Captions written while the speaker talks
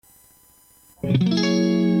We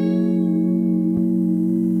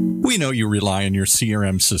know you rely on your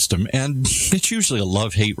CRM system, and it's usually a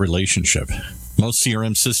love-hate relationship. Most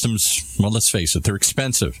CRM systems, well, let's face it, they're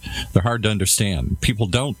expensive. They're hard to understand. People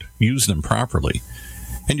don't use them properly.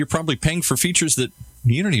 And you're probably paying for features that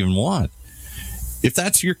you don't even want. If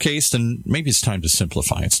that's your case, then maybe it's time to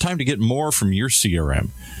simplify. It's time to get more from your CRM.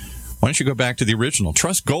 Why don't you go back to the original?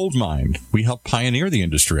 Trust Goldmine. We helped pioneer the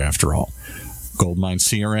industry, after all. Goldmine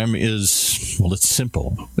CRM is, well, it's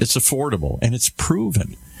simple, it's affordable, and it's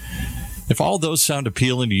proven. If all those sound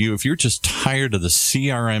appealing to you, if you're just tired of the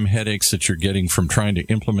CRM headaches that you're getting from trying to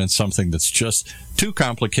implement something that's just too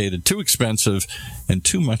complicated, too expensive, and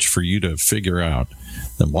too much for you to figure out,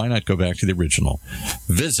 then why not go back to the original?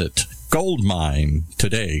 Visit Goldmine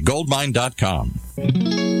today, goldmine.com.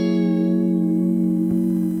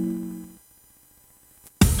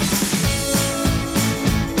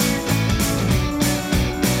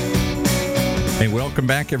 Hey, welcome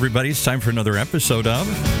back, everybody. It's time for another episode of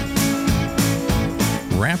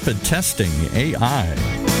Rapid Testing AI.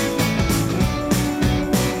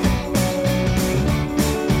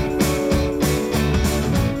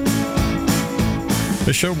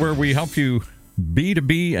 The show where we help you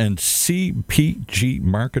B2B and CPG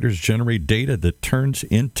marketers generate data that turns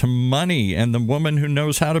into money. And the woman who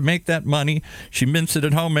knows how to make that money, she mints it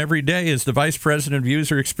at home every day, is the Vice President of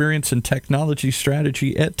User Experience and Technology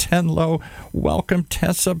Strategy at Tenlo. Welcome,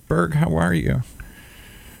 Tessa Berg. How are you?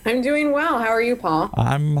 I'm doing well. How are you, Paul?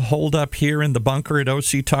 I'm holed up here in the bunker at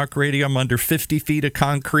OC Talk Radio. I'm under 50 feet of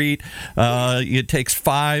concrete. It takes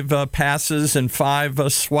 5 passes and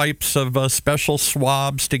 5 swipes of special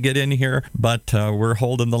swabs to get in here. But we're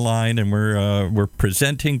holding the line, and we're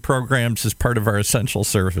presenting programs as part of our essential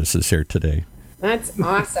services here today. That's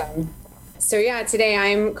awesome. So, yeah, today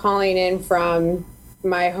I'm calling in from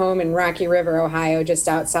my home in Rocky River, Ohio, just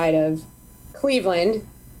outside of Cleveland.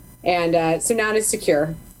 And so not as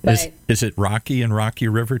secure. Is it rocky in Rocky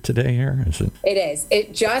River today here? It is.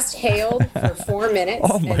 It just hailed for 4 minutes.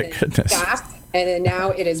 Oh, my goodness. Stopped, and then now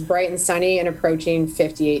it is bright and sunny and approaching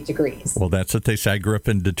 58 degrees. Well, that's what they say. I grew up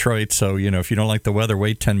in Detroit, so, if you don't like the weather,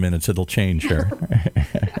 wait 10 minutes. It'll change here.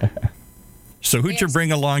 So who'd you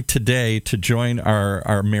bring along today to join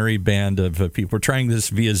our merry band of people? We're trying this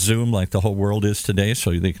via Zoom like the whole world is today,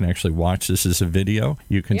 so they can actually watch this as a video.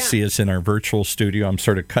 You can see us in our virtual studio. I'm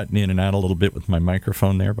sort of cutting in and out a little bit with my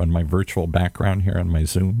microphone there, but my virtual background here on my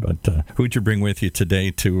Zoom. But who'd you bring with you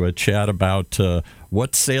today to chat about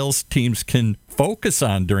what sales teams can focus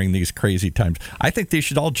on during these crazy times? I think they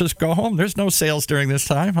should all just go home. There's no sales during this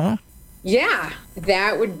time, huh? Yeah,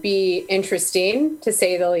 that would be interesting, to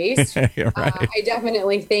say the least. Right. I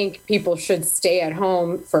definitely think people should stay at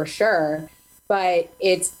home for sure, but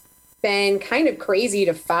it's been kind of crazy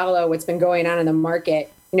to follow what's been going on in the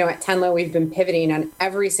market. At Tenlo, we've been pivoting on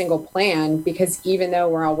every single plan because even though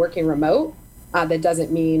we're all working remote, that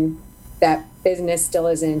doesn't mean that business still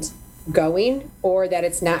isn't going or that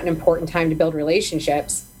it's not an important time to build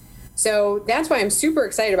relationships. So that's why I'm super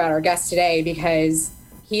excited about our guest today, because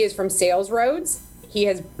he is from Sales Roads. He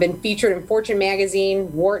has been featured in Fortune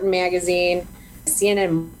Magazine, Wharton Magazine,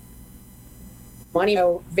 CNN Money,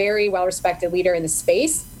 a very well-respected leader in the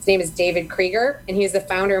space. His name is David Krieger, and he is the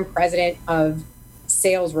founder and president of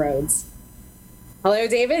Sales Roads. Hello,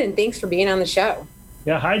 David, and thanks for being on the show.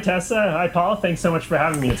 Yeah, hi, Tessa. Hi, Paul. Thanks so much for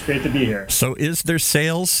having me. It's great to be here. So is there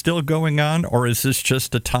sales still going on, or is this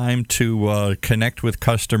just a time to connect with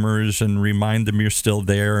customers and remind them you're still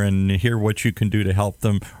there and hear what you can do to help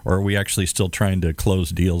them, or are we actually still trying to close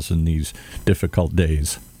deals in these difficult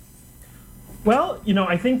days? Well,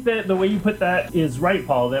 I think that the way you put that is right,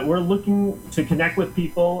 Paul, that we're looking to connect with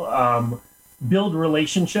people, build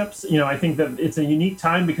relationships. I think that it's a unique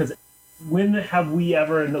time because when have we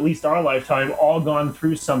ever, in at least our lifetime, all gone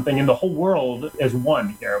through something in the whole world as one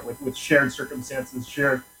here with shared circumstances,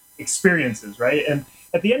 shared experiences, right? And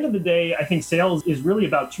at the end of the day, I think sales is really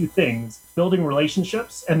about 2 things: building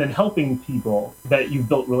relationships and then helping people that you've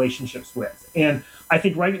built relationships with. And I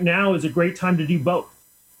think right now is a great time to do both.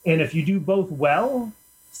 And if you do both well,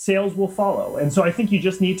 sales will follow. And so I think you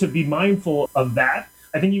just need to be mindful of that.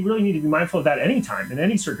 I think you really need to be mindful of that anytime, in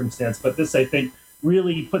any circumstance. But this, I think,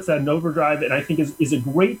 really puts that in overdrive, and I think is a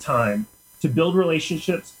great time to build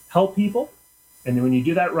relationships, help people, and then when you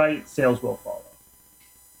do that right, sales will follow.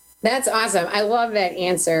 That's awesome. I love that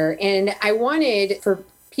answer. And I wanted, for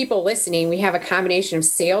people listening, we have a combination of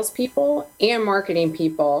salespeople and marketing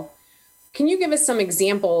people. Can you give us some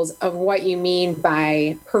examples of what you mean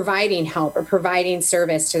by providing help or providing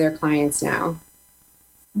service to their clients now?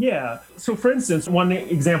 Yeah. So for instance, one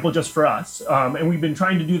example just for us, and we've been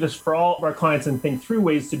trying to do this for all of our clients and think through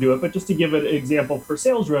ways to do it, but just to give an example for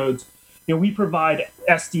Sales Roads, we provide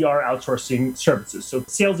SDR outsourcing services. So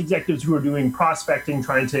sales executives who are doing prospecting,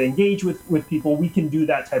 trying to engage with people, we can do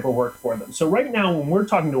that type of work for them. So right now, when we're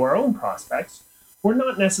talking to our own prospects, we're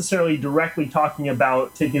not necessarily directly talking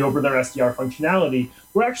about taking over their SDR functionality.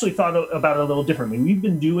 We're actually thought about it a little differently. We've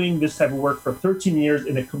been doing this type of work for 13 years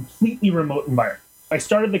in a completely remote environment. I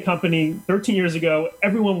started the company 13 years ago.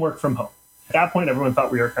 Everyone worked from home. At that point, everyone thought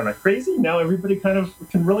we were kind of crazy. Now everybody kind of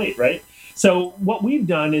can relate, right? So what we've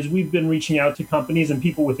done is we've been reaching out to companies and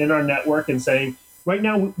people within our network and saying, right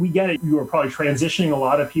now, we get it. You are probably transitioning a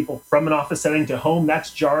lot of people from an office setting to home.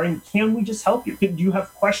 That's jarring. Can we just help you? Do you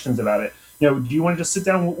have questions about it? Do you want to just sit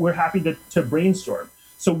down? We're happy to brainstorm.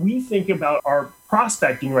 So we think about our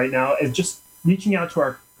prospecting right now as just reaching out to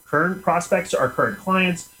our current prospects, our current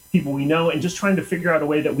clients, people we know, and just trying to figure out a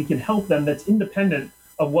way that we can help them that's independent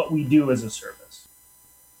of what we do as a service.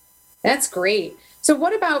 That's great. So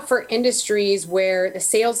what about for industries where the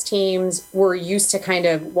sales teams were used to kind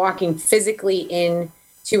of walking physically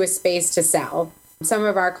into a space to sell? Some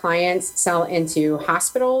of our clients sell into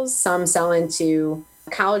hospitals, some sell into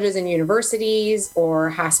colleges and universities or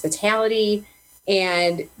hospitality,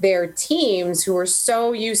 and their teams who are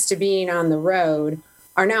so used to being on the road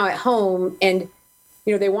are now at home, and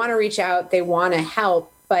they want to reach out, they want to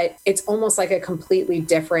help, but it's almost like a completely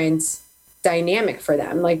different dynamic for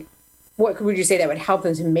them. Like, what would you say that would help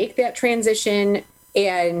them to make that transition?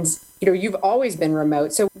 And you've always been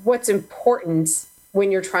remote, so what's important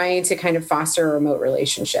when you're trying to kind of foster a remote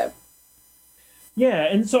relationship? Yeah,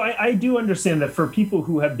 and so I do understand that for people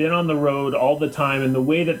who have been on the road all the time and the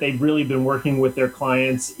way that they've really been working with their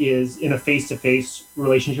clients is in a face-to-face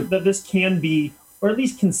relationship, that this can be, or at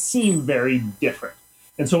least can seem, very different.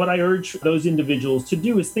 And so what I urge those individuals to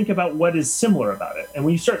do is think about what is similar about it. And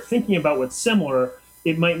when you start thinking about what's similar,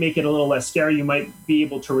 it might make it a little less scary. You might be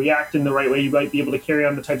able to react in the right way. You might be able to carry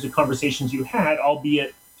on the types of conversations you had,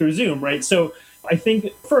 albeit through Zoom, right? So I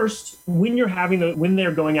think first, when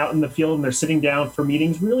they're going out in the field and they're sitting down for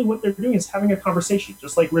meetings, really what they're doing is having a conversation,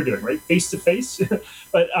 just like we're doing, right? Face to face.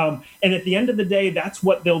 But and at the end of the day, that's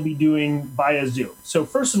what they'll be doing via Zoom. So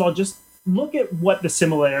first of all, just look at what the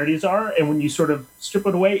similarities are. And when you sort of strip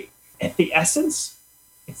it away, at the essence,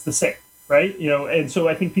 it's the same, right? And so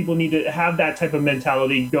I think people need to have that type of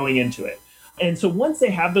mentality going into it. And so once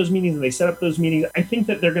they have those meetings and they set up those meetings, I think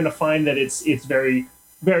that they're going to find that it's very,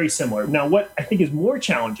 very similar. Now, what I think is more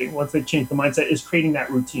challenging once they change the mindset is creating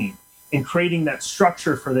that routine and creating that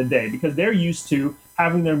structure for the day, because they're used to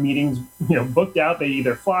having their meetings, booked out. They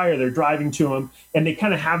either fly or they're driving to them, and they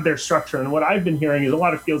kind of have their structure. And what I've been hearing is a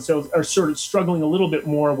lot of field sales are sort of struggling a little bit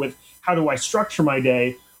more with how do I structure my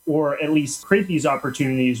day, or at least create these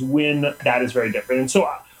opportunities when that is very different. And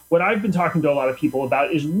so what I've been talking to a lot of people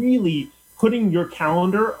about is really putting your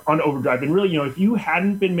calendar on overdrive. And really, if you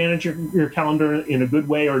hadn't been managing your calendar in a good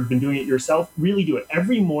way or been doing it yourself, really do it.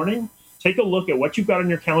 Every morning, take a look at what you've got on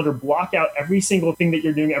your calendar, block out every single thing that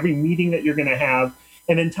you're doing, every meeting that you're going to have.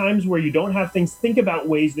 And in times where you don't have things, think about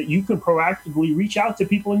ways that you can proactively reach out to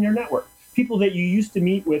people in your network, people that you used to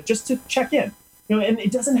meet with, just to check in. And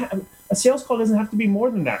it doesn't have, a sales call doesn't have to be more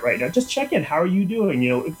than that right now. Just check in. How are you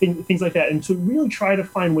doing? Things like that. And to really try to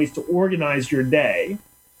find ways to organize your day.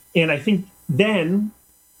 And I think then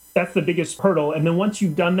that's the biggest hurdle. And then once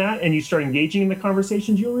you've done that and you start engaging in the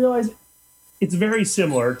conversations, you'll realize it's very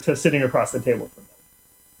similar to sitting across the table from them.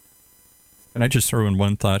 And I just throw in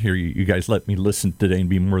one thought here. You guys let me listen today and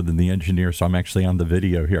be more than the engineer, so I'm actually on the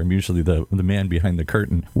video here. I'm usually the man behind the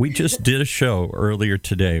curtain. We just did a show earlier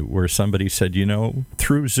today where somebody said,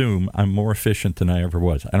 through Zoom, I'm more efficient than I ever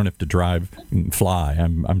was. I don't have to drive and fly.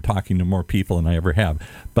 I'm talking to more people than I ever have.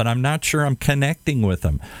 But I'm not sure I'm connecting with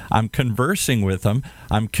them. I'm conversing with them.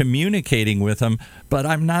 I'm communicating with them, but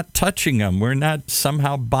I'm not touching them. We're not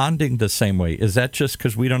somehow bonding the same way. Is that just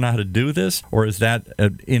because we don't know how to do this, or is that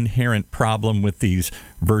an inherent problem with these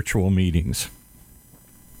virtual meetings?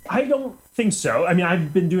 I don't think so. I mean,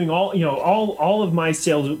 I've been doing all of my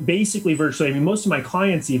sales basically virtually. I mean, most of my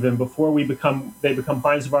clients, even before they become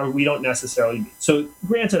clients of ours, we don't necessarily meet. So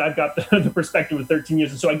granted, I've got the perspective of 13 years.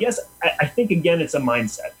 And so I guess I think, again, it's a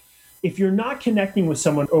mindset. If you're not connecting with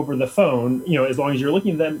someone over the phone, as long as you're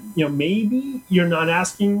looking at them, maybe you're not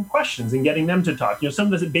asking questions and getting them to talk.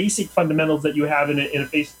 Some of the basic fundamentals that you have in a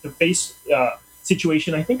face-to-face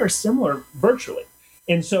situation, I think, are similar virtually.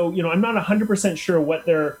 And so, I'm not 100% sure what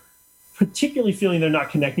they're particularly feeling they're not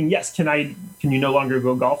connecting. Yes, can I can you no longer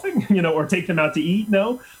go golfing, or take them out to eat?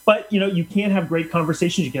 No. But, you can have great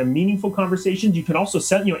conversations. You can have meaningful conversations. You can also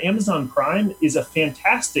send, Amazon Prime is a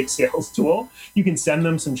fantastic sales tool. You can send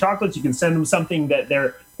them some chocolates. You can send them something that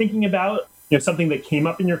they're thinking about, something that came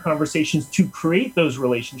up in your conversations to create those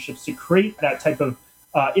relationships, to create that type of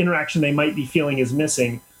interaction they might be feeling is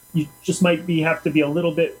missing. You just might have to be a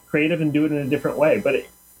little bit creative and do it in a different way. But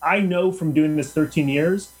I know from doing this 13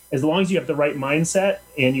 years, as long as you have the right mindset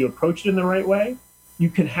and you approach it in the right way, you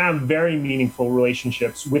can have very meaningful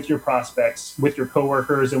relationships with your prospects, with your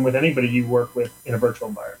coworkers, and with anybody you work with in a virtual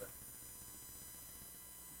environment.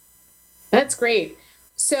 That's great.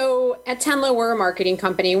 So at Tenlo, we're a marketing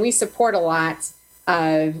company, and we support a lot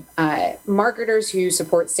of marketers who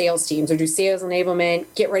support sales teams or do sales enablement,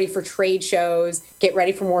 get ready for trade shows, get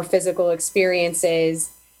ready for more physical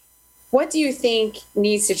experiences. What do you think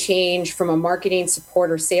needs to change from a marketing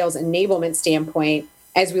support or sales enablement standpoint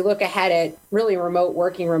as we look ahead at really remote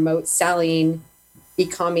working, remote selling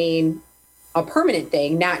becoming a permanent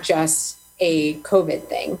thing, not just a COVID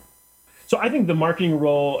thing? So I think the marketing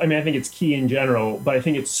role, I think it's key in general, but I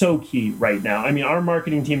think it's so key right now. Our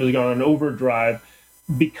marketing team has gone on overdrive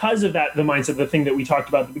because of that. The mindset, the thing that we talked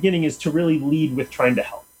about at the beginning, is to really lead with trying to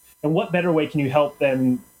help. And what better way can you help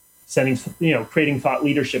than creating thought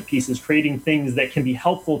leadership pieces, creating things that can be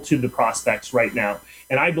helpful to the prospects right now.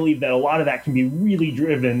 And I believe that a lot of that can be really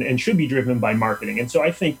driven and should be driven by marketing. And so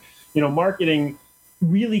I think, marketing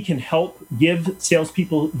really can help give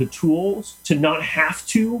salespeople the tools to not have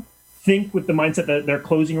to think with the mindset that they're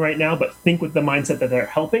closing right now, but think with the mindset that they're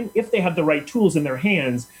helping. If they have the right tools in their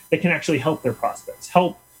hands, they can actually help their prospects,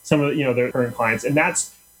 help some of their current clients. And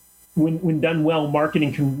that's when done well,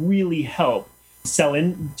 marketing can really help sell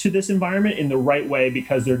into this environment in the right way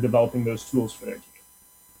because they're developing those tools for their team.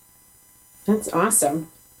 That's awesome.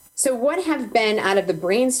 So what have been, out of the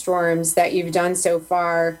brainstorms that you've done so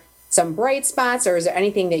far, some bright spots, or is there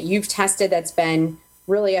anything that you've tested that's been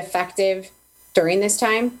really effective during this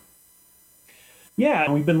time?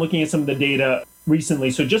 Yeah, we've been looking at some of the data recently.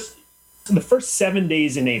 So just the first 7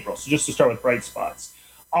 days in April, so just to start with bright spots,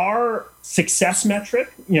 our success metric,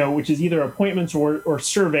 which is either appointments or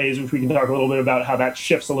surveys, which we can talk a little bit about how that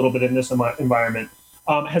shifts a little bit in this environment,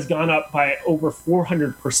 has gone up by over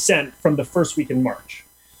 400% from the first week in March.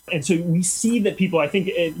 And so we see that people, I think,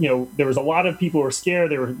 there was a lot of people who were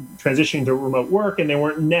scared. They were transitioning to remote work, and they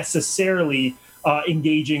weren't necessarily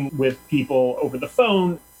engaging with people over the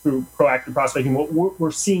phone through proactive prospecting. What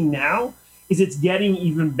we're seeing now is it's getting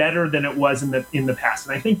even better than it was in the past.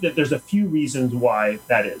 And I think that there's a few reasons why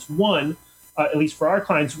that is. One, at least for our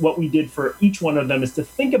clients, what we did for each one of them is to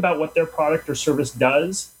think about what their product or service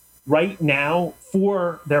does right now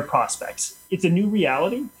for their prospects. It's a new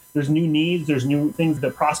reality. There's new needs. There's new things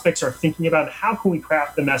that prospects are thinking about. How can we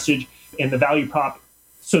craft the message and the value prop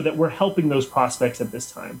so that we're helping those prospects at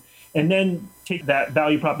this time? And then take that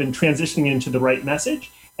value prop and transitioning into the right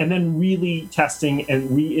message, and then really testing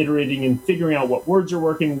and reiterating and figuring out what words are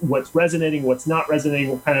working, what's resonating, what's not resonating,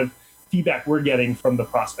 what kind of feedback we're getting from the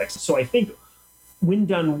prospects. So I think when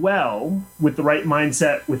done well, with the right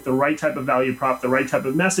mindset, with the right type of value prop, the right type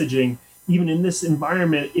of messaging, even in this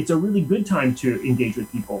environment, it's a really good time to engage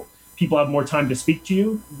with people. People have more time to speak to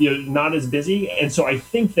you. You're not as busy. And so I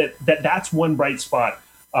think that's one bright spot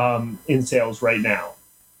in sales right now.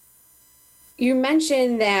 You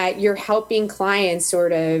mentioned that you're helping clients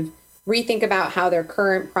sort of rethink about how their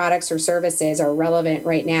current products or services are relevant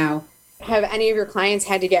right now. Have any of your clients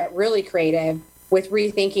had to get really creative with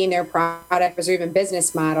rethinking their product or even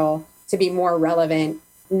business model to be more relevant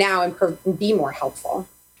now and be more helpful?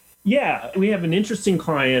 Yeah, we have an interesting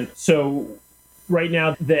client. So right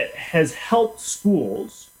now that has helped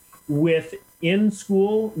schools with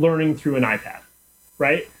in-school learning through an iPad,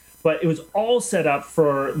 right? But it was all set up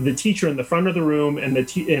for the teacher in the front of the room and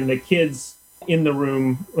the kids in the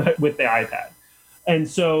room with the iPad. And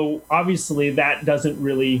so obviously that doesn't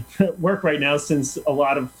really work right now, since a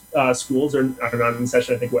lot of schools are not in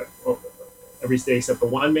session, I think, every day except for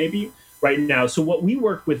one maybe right now. So what we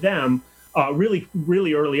worked with them really,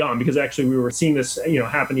 really early on, because actually we were seeing this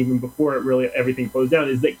happen even before everything closed down,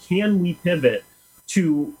 is that can we pivot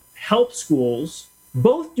to help schools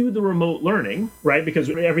both do the remote learning, right? Because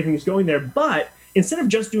everything's going there. But instead of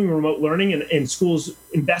just doing remote learning and schools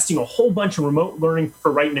investing a whole bunch of remote learning for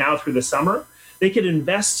right now through the summer, they could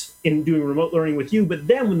invest in doing remote learning with you. But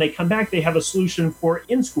then when they come back, they have a solution for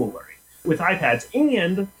in-school learning with iPads.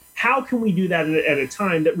 And how can we do that at a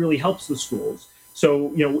time that really helps the schools?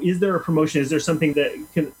 So, is there a promotion? Is there something that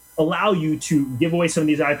can allow you to give away some of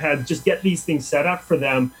these iPads, just get these things set up for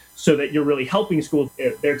them so that you're really helping schools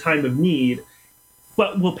at their time of need,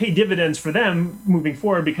 but will pay dividends for them moving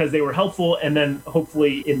forward because they were helpful. And then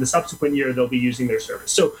hopefully in the subsequent year, they'll be using their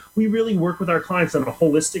service. So we really work with our clients on a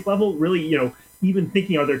holistic level, really, even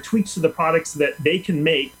thinking, are there tweaks to the products that they can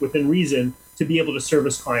make within reason to be able to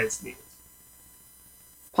service clients' needs?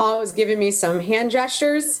 Paul was giving me some hand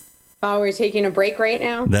gestures. We're taking a break right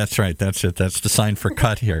now. That's right. That's it. That's the sign for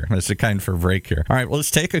cut here. That's the kind for break here. All right. Well, let's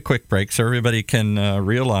take a quick break so everybody can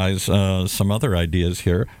realize some other ideas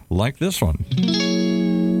here, like this one.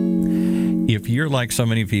 If you're like so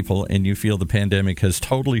many people and you feel the pandemic has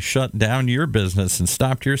totally shut down your business and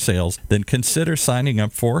stopped your sales, then consider signing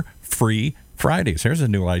up for Free Fridays. Here's a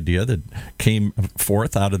new idea that came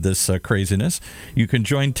forth out of this craziness. You can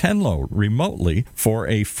join Tenlo remotely for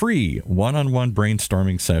a free one-on-one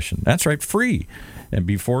brainstorming session. That's right, free. And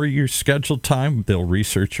before your scheduled time, they'll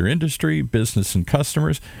research your industry, business, and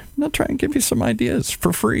customers. And they'll try and give you some ideas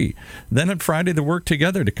for free. Then on Friday, they'll work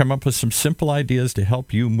together to come up with some simple ideas to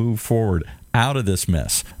help you move forward out of this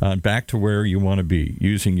mess, back to where you want to be,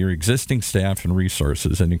 using your existing staff and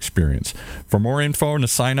resources and experience. For more info and to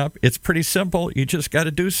sign up, it's pretty simple. You just got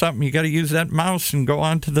to do something. You got to use that mouse and go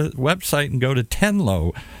onto the website and go to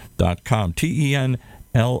tenlo.com,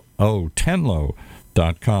 Tenlo,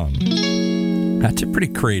 tenlo.com. That's a pretty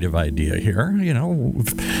creative idea here.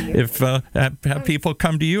 If have people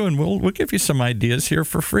come to you and we'll give you some ideas here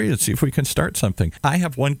for free and see if we can start something. I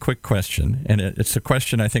have one quick question, and it's a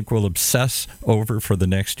question I think we'll obsess over for the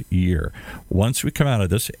next year. Once we come out of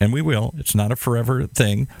this, and we will, it's not a forever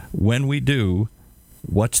thing. When we do,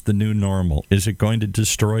 what's the new normal? Is it going to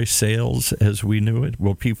destroy sales as we knew it?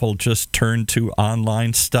 Will people just turn to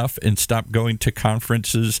online stuff and stop going to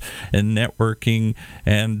conferences and networking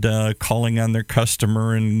and calling on their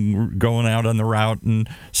customer and going out on the route and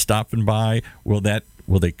stopping by? Will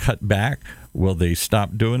they cut back? Will they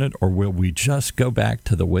stop doing it? Or will we just go back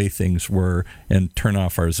to the way things were and turn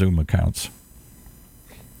off our Zoom accounts?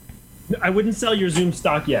 I wouldn't sell your Zoom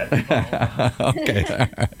stock yet. Okay.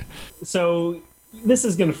 So this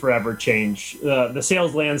is going to forever change the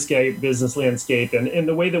sales landscape, business landscape, and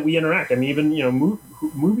the way that we interact. I mean, even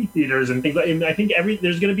movie theaters and things. I think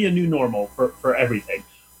there's going to be a new normal for everything.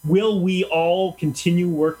 Will we all continue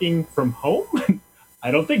working from home?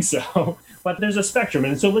 I don't think so. But there's a spectrum,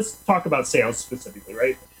 and so let's talk about sales specifically,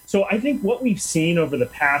 right? So I think what we've seen over the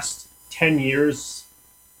past 10 years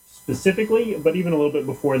specifically, but even a little bit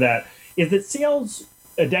before that, is that sales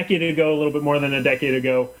a decade ago, a little bit more than a decade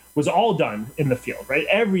ago, was all done in the field, right?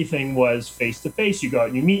 Everything was face-to-face. You go out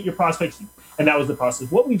and you meet your prospects, and that was the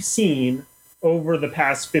process. What we've seen over the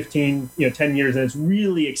past 10 years, and it's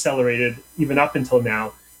really accelerated even up until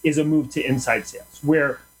now, is a move to inside sales,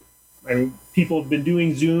 where people have been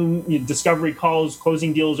doing Zoom discovery calls,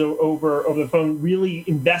 closing deals over the phone, really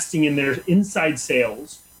investing in their inside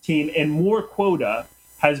sales team, and more quota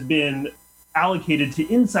has been allocated to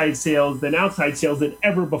inside sales than outside sales than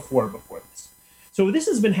ever before this. So this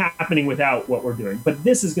has been happening without what we're doing, but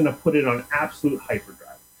this is going to put it on absolute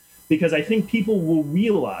hyperdrive, because I think people will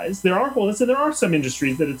realize there are some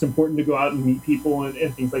industries that it's important to go out and meet people and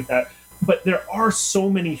things like that, but there are so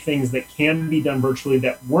many things that can be done virtually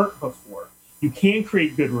that weren't before. You can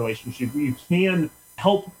create good relationships. You can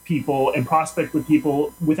help people and prospect with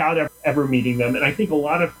people without ever meeting them. And I think a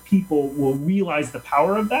lot of people will realize the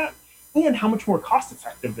power of that and how much more cost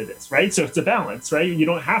effective it is, right? So it's a balance, right? You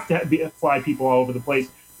don't have to fly people all over the place.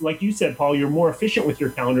 Like you said, Paul, you're more efficient with your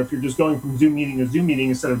calendar if you're just going from Zoom meeting to Zoom meeting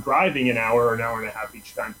instead of driving an hour or an hour and a half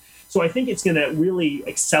each time. So I think it's going to really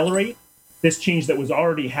accelerate this change that was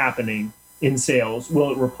already happening in sales.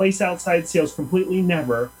 Will it replace outside sales completely?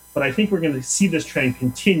 Never. But I think we're going to see this trend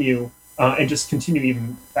continue and just continue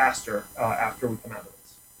even faster after we come out of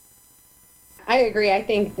this. I agree. I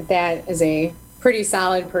think that is a pretty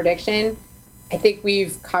solid prediction. I think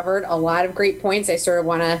we've covered a lot of great points. I sort of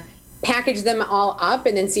want to package them all up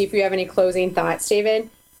and then see if you have any closing thoughts, David.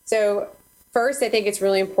 So first, I think it's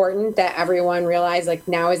really important that everyone realize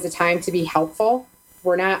now is the time to be helpful.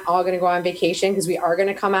 We're not all going to go on vacation because we are going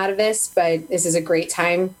to come out of this, but this is a great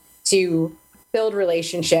time to build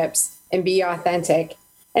relationships and be authentic.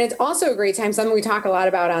 And it's also a great time, something we talk a lot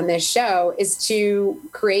about on this show, is to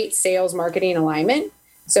create sales marketing alignment.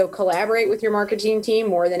 So collaborate with your marketing team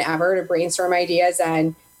more than ever to brainstorm ideas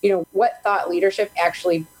on, what thought leadership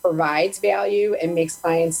actually provides value and makes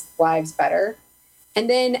clients' lives better. And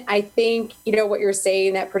then I think, what you're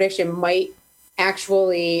saying, that prediction might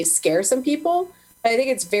actually scare some people. But I think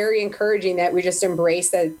it's very encouraging that we just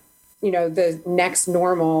embrace that, the next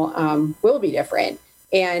normal will be different.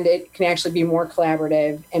 And it can actually be more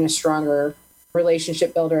collaborative and a stronger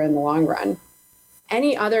relationship builder in the long run.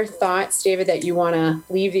 Any other thoughts, David, that you want to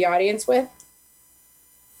leave the audience with?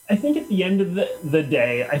 I think at the end of the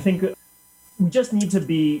day, I think we just need to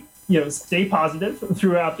be, stay positive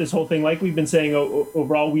throughout this whole thing. Like we've been saying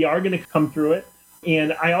overall, we are going to come through it.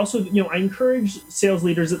 And I also, I encourage sales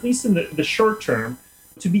leaders, at least in the short term,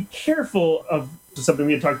 to be careful of something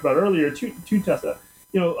we had talked about earlier, too, Tessa,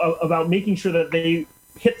 about making sure that they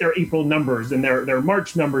hit their April numbers and their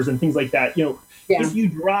March numbers and things like that. If you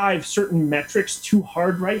drive certain metrics too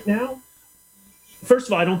hard right now, first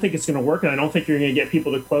of all, I don't think it's going to work, and I don't think you're going to get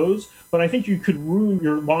people to close, but I think you could ruin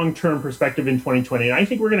your long-term perspective in 2020. And I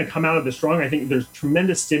think we're going to come out of this strong. I think there's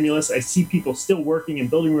tremendous stimulus. I see people still working and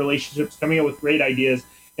building relationships, coming up with great ideas.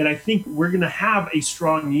 And I think we're going to have a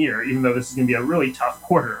strong year, even though this is going to be a really tough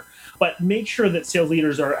quarter. But make sure that sales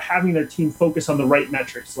leaders are having their team focus on the right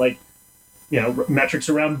metrics, like metrics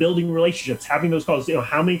around building relationships, having those calls.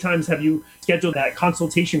 How many times have you scheduled that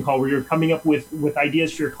consultation call where you're coming up with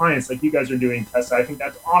ideas for your clients like you guys are doing, Tessa? I think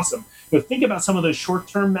that's awesome. Think about some of those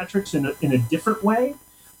short-term metrics in a different way,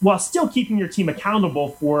 while still keeping your team accountable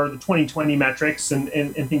for the 2020 metrics and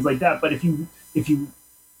things like that. But if you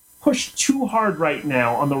push too hard right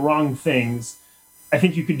now on the wrong things, I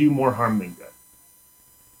think you could do more harm than good.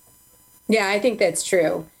 Yeah, I think that's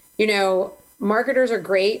true. Marketers are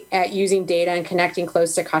great at using data and connecting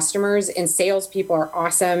close to customers, and salespeople are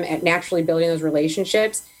awesome at naturally building those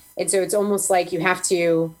relationships. And so it's almost like you have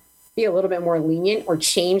to be a little bit more lenient or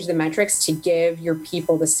change the metrics to give your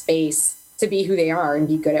people the space to be who they are and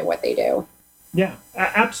be good at what they do. Yeah,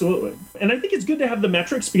 absolutely. And I think it's good to have the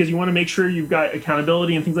metrics because you want to make sure you've got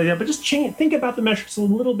accountability and things like that, but just think about the metrics a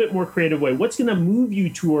little bit more creative way. What's going to move you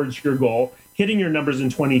towards your goal, hitting your numbers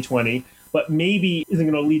in 2020? But maybe isn't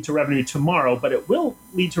going to lead to revenue tomorrow, but it will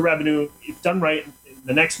lead to revenue if done right in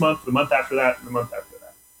the next month, the month after that, and the month after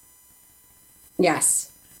that. Yes,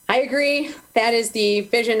 I agree. That is the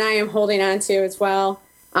vision I am holding on to as well.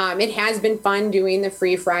 It has been fun doing the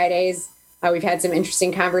free Fridays. We've had some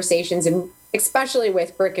interesting conversations, and especially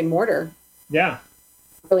with brick and mortar. Yeah.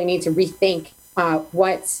 Really need to rethink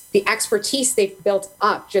what the expertise they've built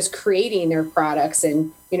up just creating their products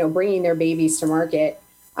and, bringing their babies to market.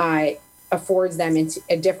 Affords them into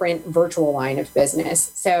a different virtual line of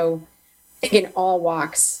business. So I think in all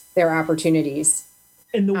walks, there are opportunities.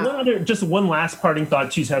 And one last parting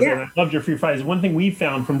thought, too, Tessa, and I loved your Free Fridays. One thing we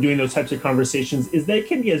found from doing those types of conversations is they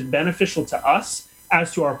can be as beneficial to us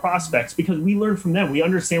as to our prospects because we learn from them. We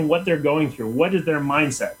understand what they're going through. What is their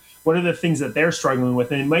mindset? What are the things that they're struggling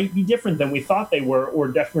with? And it might be different than we thought they were or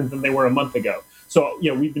different than they were a month ago. So,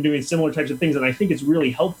 we've been doing similar types of things, and I think it's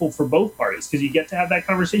really helpful for both parties because you get to have that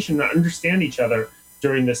conversation and understand each other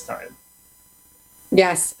during this time.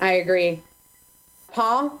 Yes, I agree.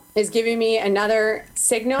 Paul is giving me another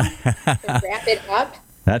signal to wrap it up.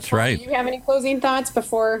 That's Paul, right. Do you have any closing thoughts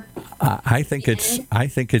before? I think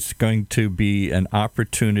it's going to be an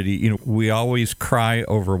opportunity. We always cry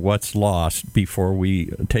over what's lost before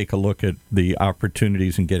we take a look at the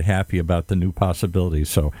opportunities and get happy about the new possibilities.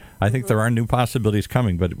 So I think there are new possibilities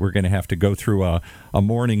coming, but we're going to have to go through a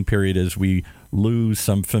mourning period as we lose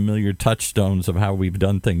some familiar touchstones of how we've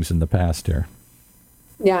done things in the past here.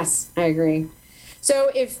 Yes, I agree.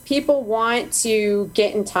 So if people want to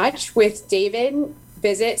get in touch with David,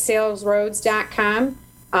 visit salesroads.com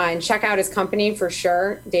and check out his company for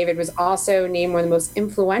sure. David was also named one of the most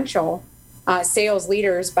influential sales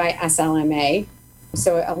leaders by SLMA.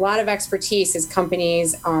 So a lot of expertise as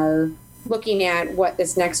companies are looking at what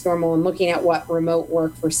this next normal and looking at what remote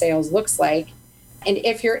work for sales looks like. And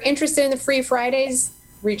if you're interested in the free Fridays,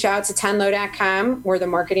 reach out to tenlo.com. We're the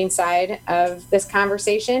marketing side of this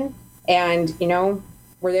conversation. And,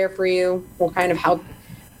 we're there for you. We'll kind of help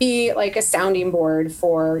be like a sounding board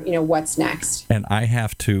for, what's next. And I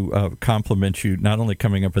have to compliment you, not only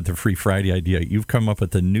coming up with the Free Friday idea, you've come up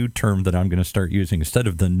with a new term that I'm going to start using instead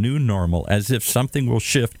of the new normal, as if something will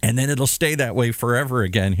shift and then it'll stay that way forever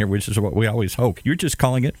again here, which is what we always hope. You're just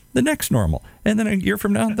calling it the next normal. And then a year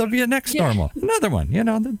from now, there'll be a next normal. Another one.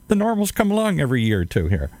 The normals come along every year or two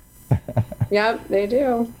here. Yep, they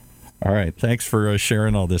do. All right. Thanks for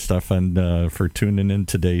sharing all this stuff and for tuning in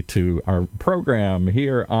today to our program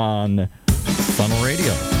here on Funnel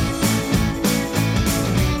Radio.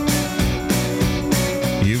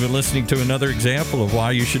 You've been listening to another example of why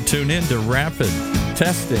you should tune in to Rapid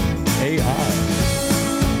Testing AI.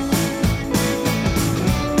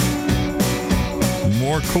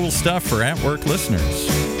 More cool stuff for at-work listeners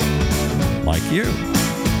like you.